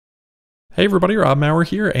Hey everybody, Rob Maurer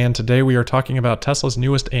here, and today we are talking about Tesla's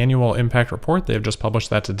newest annual impact report. They've just published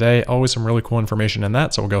that today. Always some really cool information in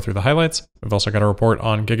that, so we'll go through the highlights. We've also got a report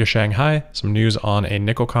on Giga Shanghai, some news on a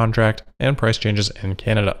nickel contract, and price changes in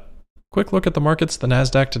Canada. Quick look at the markets. The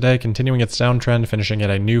Nasdaq today continuing its downtrend, finishing at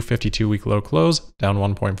a new 52-week low close, down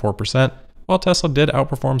 1.4%, while Tesla did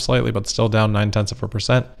outperform slightly but still down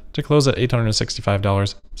 0.9% to close at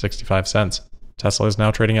 $865.65. Tesla is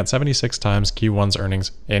now trading at 76 times Q1's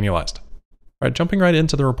earnings annualized. All right, jumping right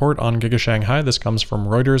into the report on Giga Shanghai, this comes from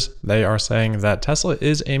Reuters. They are saying that Tesla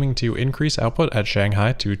is aiming to increase output at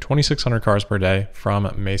Shanghai to 2,600 cars per day from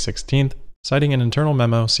May 16th, citing an internal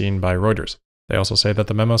memo seen by Reuters. They also say that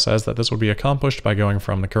the memo says that this would be accomplished by going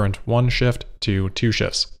from the current 1 shift to 2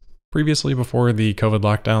 shifts. Previously, before the COVID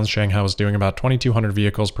lockdowns, Shanghai was doing about 2,200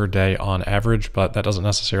 vehicles per day on average, but that doesn't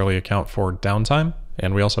necessarily account for downtime.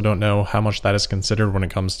 And we also don't know how much that is considered when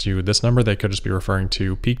it comes to this number. They could just be referring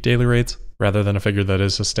to peak daily rates rather than a figure that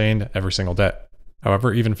is sustained every single day.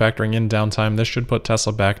 However, even factoring in downtime, this should put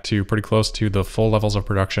Tesla back to pretty close to the full levels of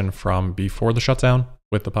production from before the shutdown,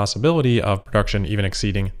 with the possibility of production even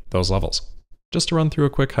exceeding those levels. Just to run through a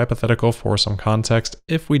quick hypothetical for some context,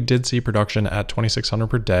 if we did see production at 2,600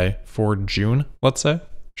 per day for June, let's say,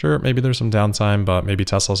 sure, maybe there's some downtime, but maybe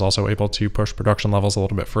Tesla is also able to push production levels a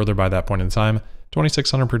little bit further by that point in time.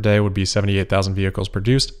 2,600 per day would be 78,000 vehicles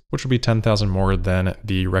produced, which would be 10,000 more than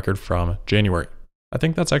the record from January. I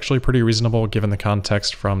think that's actually pretty reasonable given the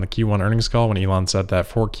context from the Q1 earnings call when Elon said that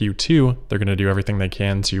for Q2, they're going to do everything they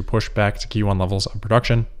can to push back to Q1 levels of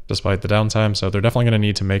production despite the downtime, so they're definitely going to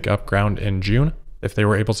need to make up ground in June. If they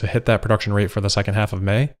were able to hit that production rate for the second half of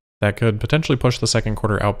May, that could potentially push the second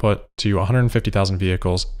quarter output to 150,000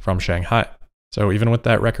 vehicles from Shanghai. So even with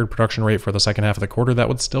that record production rate for the second half of the quarter, that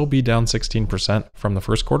would still be down 16% from the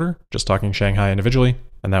first quarter, just talking Shanghai individually,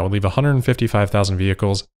 and that would leave 155,000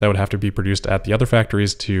 vehicles that would have to be produced at the other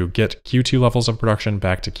factories to get Q2 levels of production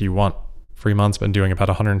back to Q1. Fremont's been doing about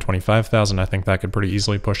 125,000. I think that could pretty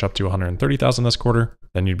easily push up to 130,000 this quarter.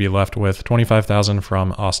 Then you'd be left with 25,000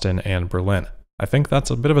 from Austin and Berlin. I think that's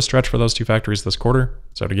a bit of a stretch for those two factories this quarter.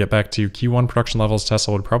 So to get back to Q1 production levels,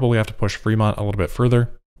 Tesla would probably have to push Fremont a little bit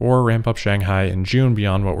further or ramp up Shanghai in June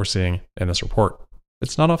beyond what we're seeing in this report.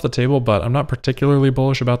 It's not off the table, but I'm not particularly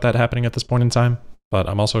bullish about that happening at this point in time. But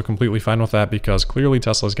I'm also completely fine with that because clearly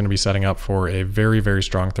Tesla is going to be setting up for a very, very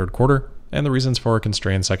strong third quarter, and the reasons for a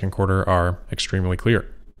constrained second quarter are extremely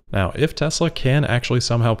clear. Now, if Tesla can actually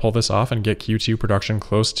somehow pull this off and get Q2 production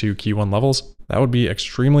close to Q1 levels, that would be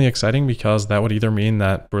extremely exciting because that would either mean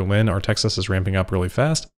that Berlin or Texas is ramping up really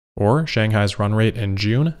fast, or Shanghai's run rate in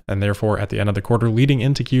June, and therefore at the end of the quarter leading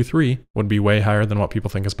into Q3, would be way higher than what people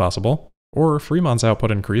think is possible, or Fremont's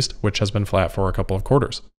output increased, which has been flat for a couple of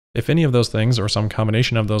quarters. If any of those things or some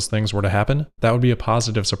combination of those things were to happen, that would be a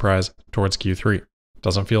positive surprise towards Q3.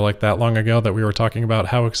 Doesn't feel like that long ago that we were talking about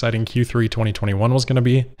how exciting Q3 2021 was going to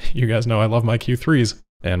be. You guys know I love my Q3s.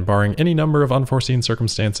 And barring any number of unforeseen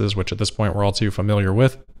circumstances, which at this point we're all too familiar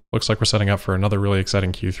with, looks like we're setting up for another really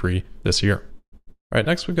exciting Q3 this year. All right,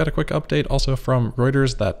 next we've got a quick update also from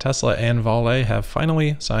Reuters that Tesla and Vale have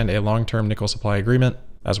finally signed a long-term nickel supply agreement.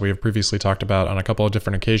 As we have previously talked about on a couple of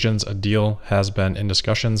different occasions, a deal has been in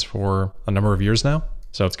discussions for a number of years now.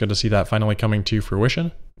 So it's good to see that finally coming to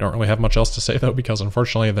fruition. Don't really have much else to say though, because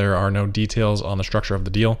unfortunately there are no details on the structure of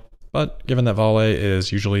the deal. But given that Vale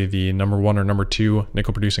is usually the number 1 or number 2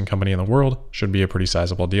 nickel producing company in the world, should be a pretty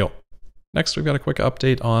sizable deal. Next, we've got a quick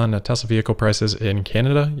update on Tesla vehicle prices in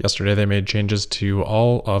Canada. Yesterday they made changes to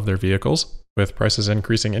all of their vehicles, with prices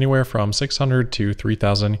increasing anywhere from 600 to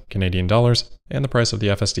 3,000 Canadian dollars, and the price of the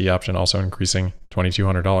FSD option also increasing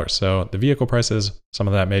 $2,200. So the vehicle prices, some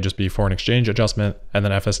of that may just be foreign exchange adjustment, and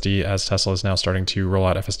then FSD, as Tesla is now starting to roll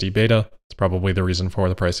out FSD Beta, it's probably the reason for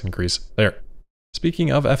the price increase there.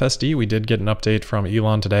 Speaking of FSD, we did get an update from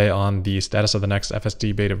Elon today on the status of the next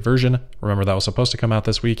FSD Beta version. Remember, that was supposed to come out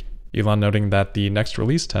this week. Elon noting that the next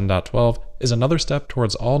release, 10.12, is another step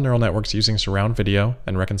towards all neural networks using surround video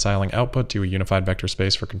and reconciling output to a unified vector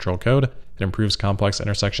space for control code. It improves complex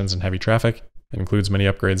intersections and heavy traffic. It includes many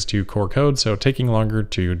upgrades to core code, so taking longer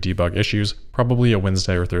to debug issues, probably a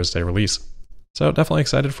Wednesday or Thursday release. So definitely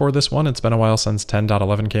excited for this one. It's been a while since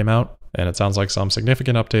 10.11 came out, and it sounds like some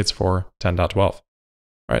significant updates for 10.12.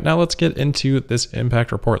 All right, now let's get into this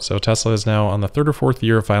impact report. So Tesla is now on the 3rd or 4th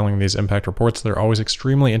year of filing these impact reports. They're always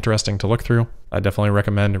extremely interesting to look through. I definitely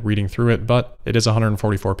recommend reading through it, but it is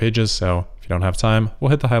 144 pages, so if you don't have time,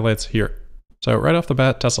 we'll hit the highlights here. So right off the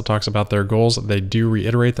bat, Tesla talks about their goals. They do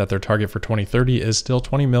reiterate that their target for 2030 is still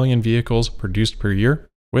 20 million vehicles produced per year,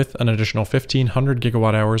 with an additional 1,500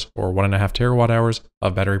 gigawatt hours or 1.5 terawatt hours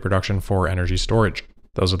of battery production for energy storage.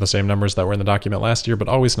 Those are the same numbers that were in the document last year, but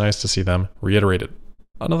always nice to see them reiterated.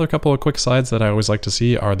 Another couple of quick slides that I always like to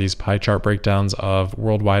see are these pie chart breakdowns of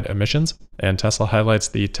worldwide emissions, and Tesla highlights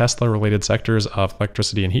the Tesla-related sectors of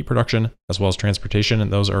electricity and heat production, as well as transportation,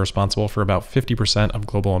 and those are responsible for about 50% of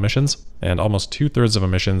global emissions, and almost 2/3 of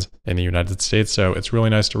emissions in the United States, so it's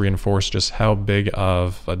really nice to reinforce just how big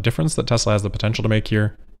of a difference that Tesla has the potential to make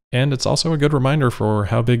here, and it's also a good reminder for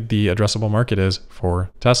how big the addressable market is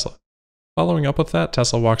for Tesla. Following up with that,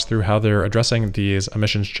 Tesla walks through how they're addressing these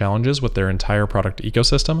emissions challenges with their entire product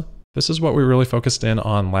ecosystem. This is what we really focused in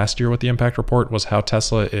on last year with the impact report, was how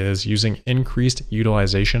Tesla is using increased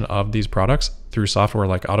utilization of these products through software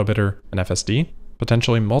like AutoBidder and FSD,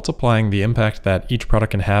 potentially multiplying the impact that each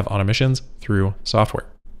product can have on emissions through software.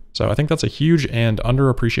 So I think that's a huge and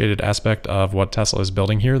underappreciated aspect of what Tesla is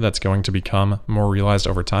building here that's going to become more realized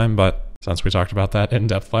over time, but since we talked about that in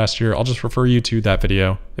depth last year, I'll just refer you to that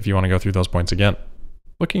video if you want to go through those points again.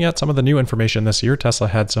 Looking at some of the new information this year, Tesla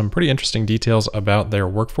had some pretty interesting details about their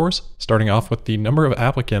workforce, starting off with the number of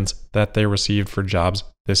applicants that they received for jobs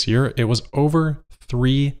this year. It was over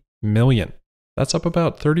 3 million. That's up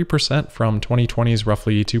about 30% from 2020's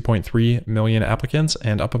roughly 2.3 million applicants,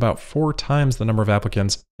 and up about 4 times the number of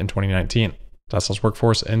applicants in 2019. Tesla's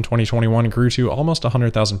workforce in 2021 grew to almost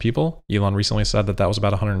 100,000 people. Elon recently said that that was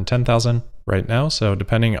about 110,000 right now. So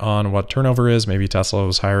depending on what turnover is, maybe Tesla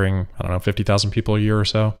was hiring, 50,000 people a year or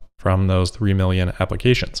so from those 3 million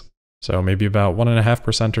applications. So maybe about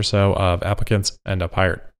 1.5% or so of applicants end up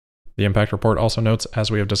hired. The impact report also notes, as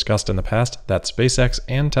we have discussed in the past, that SpaceX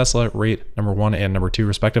and Tesla rate number 1 and number 2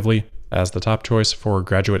 respectively as the top choice for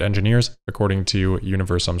graduate engineers, according to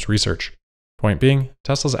Universum's research. Point being,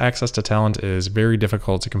 Tesla's access to talent is very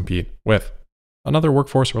difficult to compete with. Another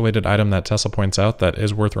workforce-related item that Tesla points out that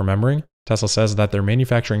is worth remembering, Tesla says that their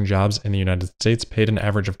manufacturing jobs in the United States paid an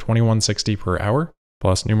average of $21.60 per hour,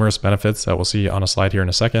 plus numerous benefits that we'll see on a slide here in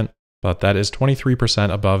a second, but that is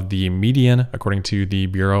 23% above the median, according to the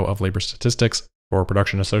Bureau of Labor Statistics, for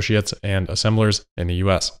production associates and assemblers in the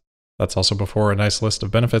US. That's also before a nice list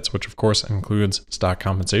of benefits, which of course includes stock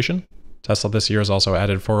compensation. Tesla this year has also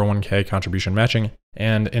added 401k contribution matching,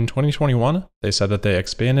 and in 2021, they said that they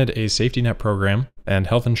expanded a safety net program and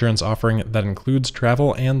health insurance offering that includes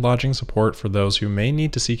travel and lodging support for those who may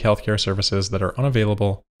need to seek healthcare services that are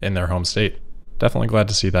unavailable in their home state. Definitely glad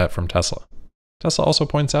to see that from Tesla. Tesla also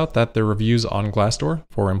points out that their reviews on Glassdoor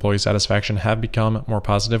for employee satisfaction have become more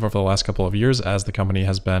positive over the last couple of years as the company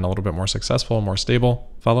has been a little bit more successful, more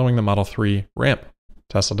stable, following the Model 3 ramp.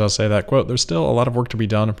 Tesla does say that, quote, "There's still a lot of work to be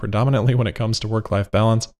done, predominantly when it comes to work-life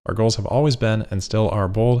balance. Our goals have always been and still are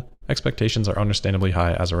bold. Expectations are understandably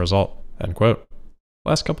high as a result," end quote.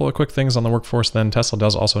 Last couple of quick things on the workforce then. Tesla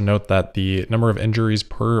does also note that the number of injuries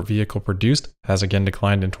per vehicle produced has again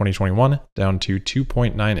declined in 2021, down to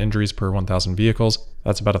 2.9 injuries per 1,000 vehicles.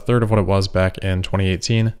 That's about a third of what it was back in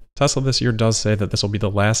 2018. Tesla this year does say that this will be the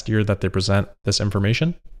last year that they present this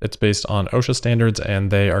information. It's based on OSHA standards, and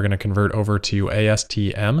they are going to convert over to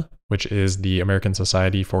ASTM, which is the American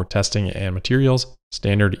Society for Testing and Materials,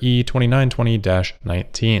 standard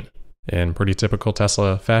E2920-19. In pretty typical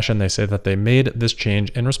Tesla fashion, they say that they made this change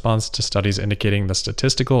in response to studies indicating the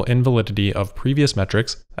statistical invalidity of previous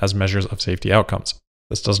metrics as measures of safety outcomes.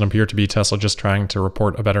 This doesn't appear to be Tesla just trying to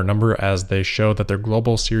report a better number, as they show that their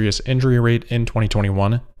global serious injury rate in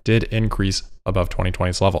 2021 did increase above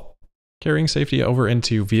 2020's level. Carrying safety over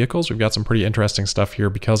into vehicles, we've got some pretty interesting stuff here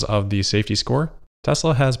because of the safety score.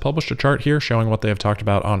 Tesla has published a chart here showing what they have talked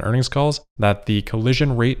about on earnings calls, that the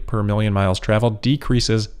collision rate per million miles traveled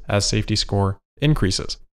decreases as safety score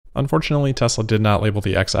increases. Unfortunately, Tesla did not label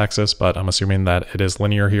the x-axis, but I'm assuming that it is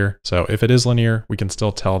linear here. So if it is linear, we can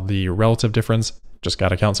still tell the relative difference. Just got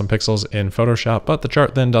to count some pixels in Photoshop, but the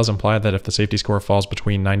chart then does imply that if the safety score falls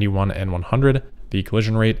between 91 and 100, the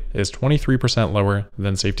collision rate is 23% lower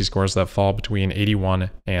than safety scores that fall between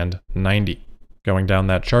 81 and 90. Going down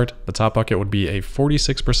that chart, the top bucket would be a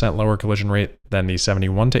 46% lower collision rate than the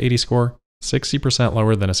 71 to 80 score, 60%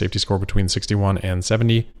 lower than a safety score between 61 and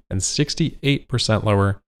 70, and 68%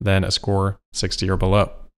 lower than a score 60 or below.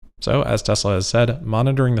 So, as Tesla has said,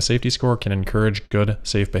 monitoring the safety score can encourage good,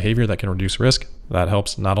 safe behavior that can reduce risk. That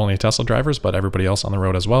helps not only Tesla drivers, but everybody else on the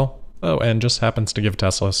road as well. Oh, and just happens to give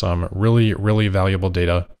Tesla some really, really valuable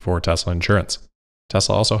data for Tesla insurance.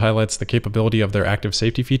 Tesla also highlights the capability of their active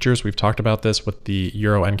safety features. We've talked about this with the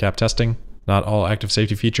Euro NCAP testing. Not all active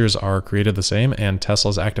safety features are created the same, and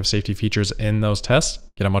Tesla's active safety features in those tests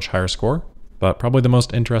get a much higher score. But probably the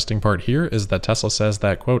most interesting part here is that Tesla says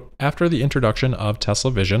that, quote, "After the introduction of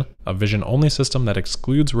Tesla Vision, a vision-only system that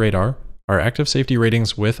excludes radar, Our active safety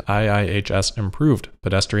ratings with IIHS improved.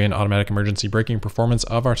 Pedestrian automatic emergency braking performance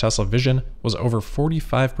of our Tesla Vision was over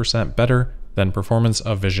 45% better than performance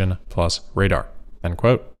of Vision plus radar." End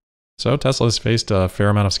quote. So Tesla has faced a fair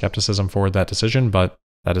amount of skepticism for that decision, but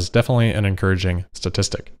that is definitely an encouraging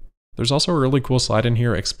statistic. There's also a really cool slide in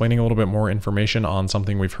here explaining a little bit more information on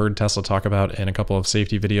something we've heard Tesla talk about in a couple of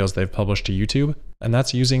safety videos they've published to YouTube, and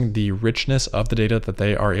that's using the richness of the data that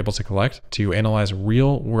they are able to collect to analyze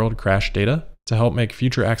real-world crash data to help make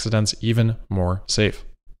future accidents even more safe.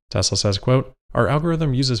 Tesla says, quote, "Our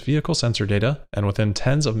algorithm uses vehicle sensor data and within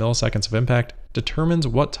tens of milliseconds of impact determines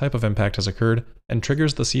what type of impact has occurred and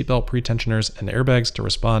triggers the seatbelt pretensioners and airbags to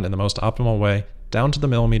respond in the most optimal way down to the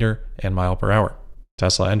millimeter and mile per hour.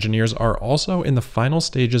 Tesla engineers are also in the final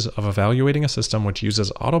stages of evaluating a system which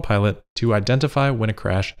uses autopilot to identify when a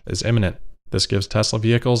crash is imminent. This gives Tesla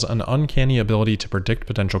vehicles an uncanny ability to predict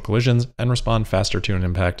potential collisions and respond faster to an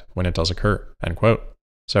impact when it does occur." End quote.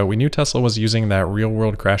 So we knew Tesla was using that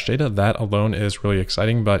real-world crash data. That alone is really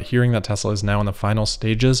exciting, but hearing that Tesla is now in the final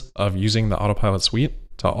stages of using the autopilot suite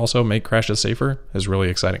to also make crashes safer is really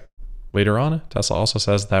exciting. Later on, Tesla also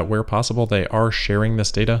says that where possible, they are sharing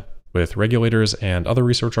this data with regulators and other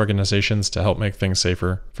research organizations to help make things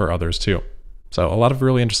safer for others too. So a lot of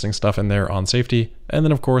really interesting stuff in there on safety, and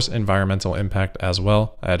then of course environmental impact as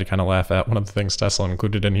well. I had to kind of laugh at one of the things Tesla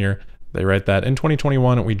included in here. They write that in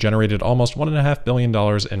 2021, we generated almost $1.5 billion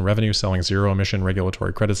in revenue selling zero-emission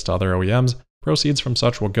regulatory credits to other OEMs. Proceeds from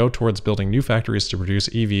such will go towards building new factories to produce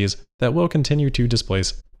EVs that will continue to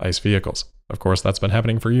displace ICE vehicles. Of course, that's been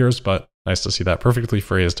happening for years, but nice to see that perfectly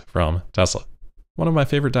phrased from Tesla. One of my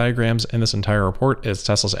favorite diagrams in this entire report is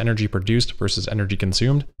Tesla's energy produced versus energy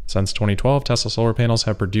consumed. Since 2012, Tesla solar panels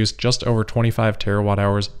have produced just over 25 terawatt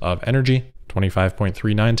hours of energy,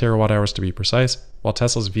 25.39 terawatt hours to be precise, while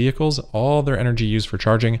Tesla's vehicles, all their energy used for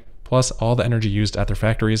charging, plus all the energy used at their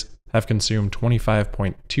factories, have consumed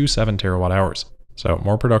 25.27 terawatt hours. So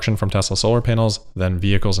more production from Tesla solar panels than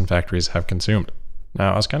vehicles and factories have consumed.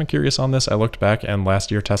 Now, I was kind of curious on this. I looked back and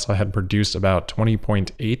last year Tesla had produced about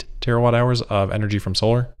 20.8 terawatt hours of energy from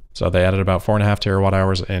solar. So they added about 4.5 terawatt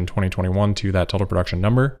hours in 2021 to that total production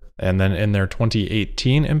number. And then in their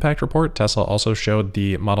 2018 impact report, Tesla also showed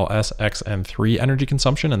the Model S, X, and 3 energy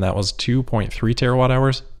consumption, and that was 2.3 terawatt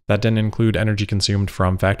hours. That didn't include energy consumed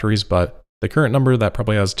from factories, but the current number, that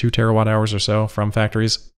probably has 2 terawatt hours or so from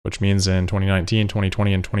factories, which means in 2019,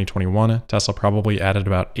 2020, and 2021, Tesla probably added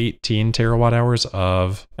about 18 terawatt hours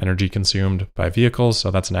of energy consumed by vehicles. So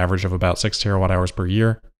that's an average of about 6 terawatt hours per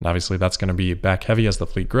year. And obviously that's going to be back heavy as the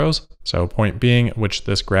fleet grows. So point being, which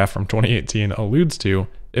this graph from 2018 alludes to,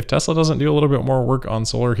 if Tesla doesn't do a little bit more work on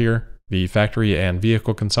solar here, the factory and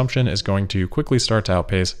vehicle consumption is going to quickly start to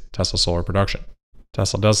outpace Tesla solar production.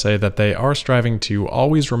 Tesla does say that they are striving to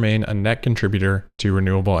always remain a net contributor to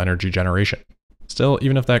renewable energy generation. Still,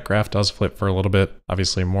 even if that graph does flip for a little bit,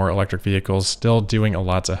 obviously more electric vehicles still doing a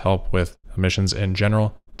lot to help with emissions in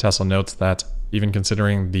general. Tesla notes that even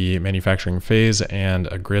considering the manufacturing phase and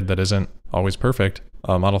a grid that isn't always perfect,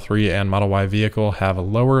 a Model 3 and Model Y vehicle have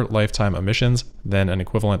lower lifetime emissions than an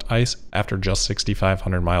equivalent ICE after just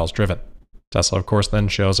 6,500 miles driven. Tesla, of course, then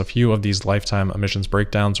shows a few of these lifetime emissions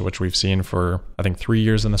breakdowns, which we've seen for, I think, 3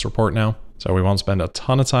 years in this report now. So we won't spend a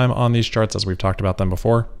ton of time on these charts as we've talked about them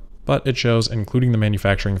before, but it shows, including the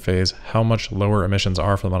manufacturing phase, how much lower emissions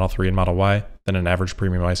are for the Model 3 and Model Y than an average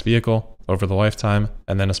premium ICE vehicle over the lifetime,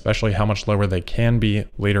 and then especially how much lower they can be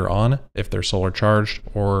later on if they're solar charged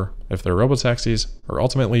or if they're robotaxis, or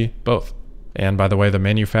ultimately both. And by the way, the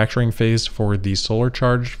manufacturing phase for the solar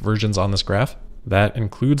charged versions on this graph, that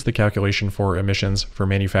includes the calculation for emissions for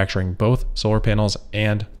manufacturing both solar panels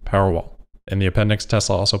and Powerwall. In the appendix,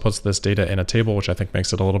 Tesla also puts this data in a table, which I think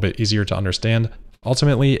makes it a little bit easier to understand.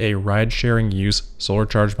 Ultimately, a ride-sharing use solar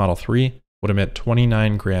charged Model 3 would emit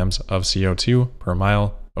 29 grams of CO2 per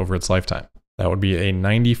mile over its lifetime. That would be a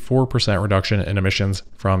 94% reduction in emissions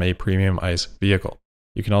from a premium ICE vehicle.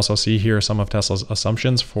 You can also see here some of Tesla's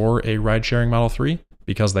assumptions for a ride-sharing Model 3,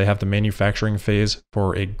 because they have the manufacturing phase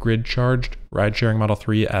for a grid-charged ride-sharing Model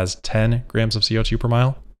 3 as 10 grams of CO2 per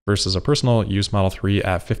mile versus a personal use Model 3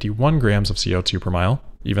 at 51 grams of CO2 per mile,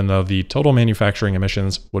 even though the total manufacturing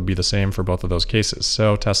emissions would be the same for both of those cases.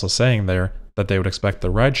 So Tesla's saying there that they would expect the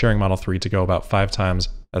ride-sharing Model 3 to go about 5 times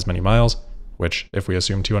as many miles, which, if we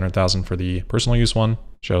assume 200,000 for the personal use one,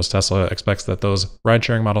 shows Tesla expects that those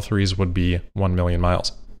ride-sharing Model 3s would be 1 million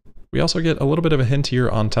miles. We also get a little bit of a hint here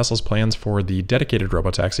on Tesla's plans for the dedicated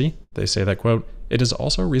robotaxi. They say that, quote, "It is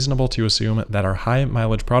also reasonable to assume that our high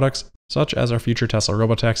mileage products, such as our future Tesla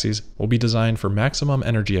robotaxis, will be designed for maximum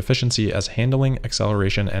energy efficiency as handling,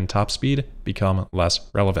 acceleration, and top speed become less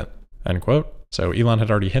relevant." end quote. So Elon had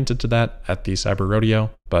already hinted to that at the Cyber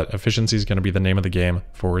Rodeo, but efficiency is going to be the name of the game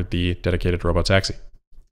for the dedicated robotaxi.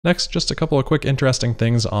 Next, just a couple of quick interesting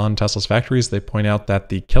things on Tesla's factories. They point out that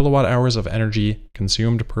the kilowatt hours of energy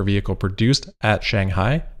consumed per vehicle produced at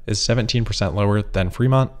Shanghai is 17% lower than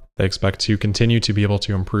Fremont. They expect to continue to be able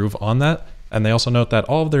to improve on that. And they also note that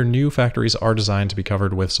all of their new factories are designed to be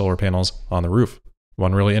covered with solar panels on the roof.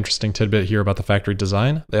 One really interesting tidbit here about the factory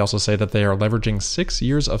design, they also say that they are leveraging 6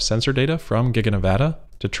 years of sensor data from Giga Nevada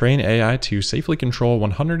to train AI to safely control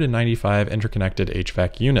 195 interconnected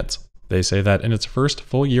HVAC units. They say that in its first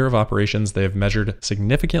full year of operations, they have measured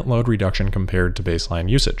significant load reduction compared to baseline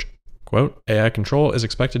usage. Quote, AI control is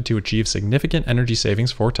expected to achieve significant energy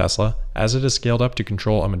savings for Tesla as it is scaled up to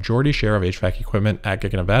control a majority share of HVAC equipment at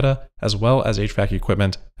Giga Nevada, as well as HVAC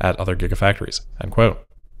equipment at other Gigafactories, end quote.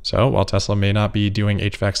 So while Tesla may not be doing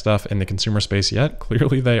HVAC stuff in the consumer space yet,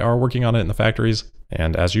 clearly they are working on it in the factories,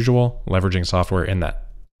 and as usual, leveraging software in that.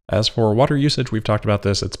 As for water usage, we've talked about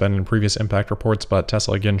this, it's been in previous impact reports, but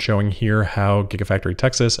Tesla again showing here how Gigafactory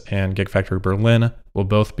Texas and Gigafactory Berlin will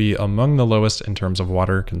both be among the lowest in terms of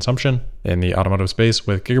water consumption in the automotive space,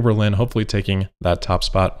 with Giga Berlin hopefully taking that top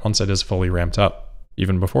spot once it is fully ramped up.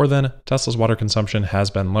 Even before then, Tesla's water consumption has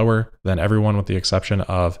been lower than everyone with the exception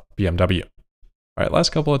of BMW. All right,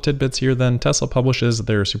 last couple of tidbits here then. Tesla publishes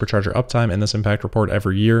their supercharger uptime in this impact report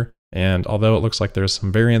every year. And although it looks like there's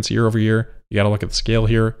some variance year over year, you got to look at the scale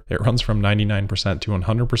here. It runs from 99% to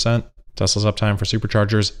 100%. Tesla's uptime for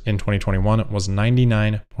superchargers in 2021 was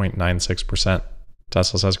 99.96%.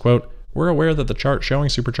 Tesla says, quote, "We're aware that the chart showing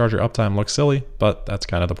supercharger uptime looks silly, but that's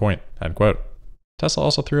kind of the point," end quote. Tesla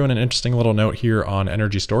also threw in an interesting little note here on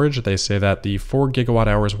energy storage. They say that the 4 gigawatt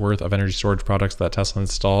hours worth of energy storage products that Tesla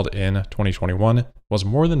installed in 2021 was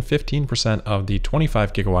more than 15% of the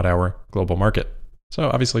 25 gigawatt hour global market. So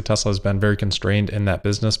obviously Tesla has been very constrained in that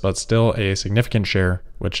business, but still a significant share,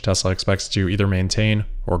 which Tesla expects to either maintain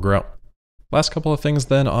or grow. Last couple of things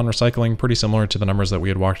then on recycling, pretty similar to the numbers that we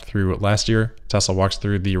had walked through last year. Tesla walks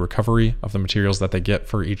through the recovery of the materials that they get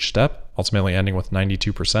for each step, ultimately ending with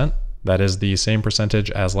 92%. That is the same percentage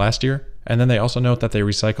as last year. And then they also note that they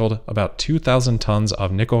recycled about 2,000 tons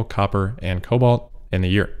of nickel, copper, and cobalt in the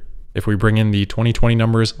year. If we bring in the 2020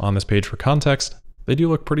 numbers on this page for context, they do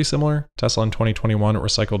look pretty similar. Tesla in 2021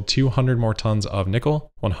 recycled 200 more tons of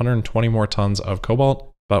nickel, 120 more tons of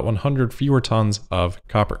cobalt, but 100 fewer tons of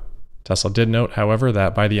copper. Tesla did note, however,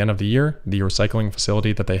 that by the end of the year, the recycling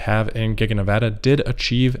facility that they have in Giga Nevada did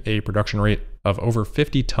achieve a production rate of over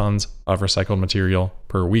 50 tons of recycled material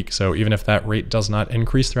per week. So even if that rate does not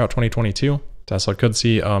increase throughout 2022, Tesla could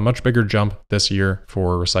see a much bigger jump this year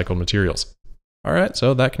for recycled materials. All right,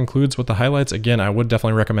 so that concludes with the highlights. Again, I would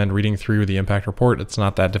definitely recommend reading through the impact report. It's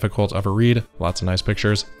not that difficult of a read, lots of nice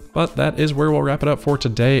pictures. But that is where we'll wrap it up for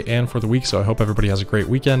today and for the week, so I hope everybody has a great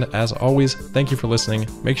weekend. As always, thank you for listening.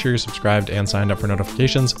 Make sure you're subscribed and signed up for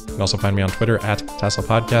notifications. You can also find me on Twitter at Tesla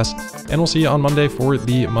Podcast, and we'll see you on Monday for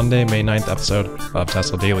the Monday, May 9th episode of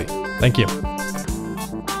Tesla Daily. Thank you.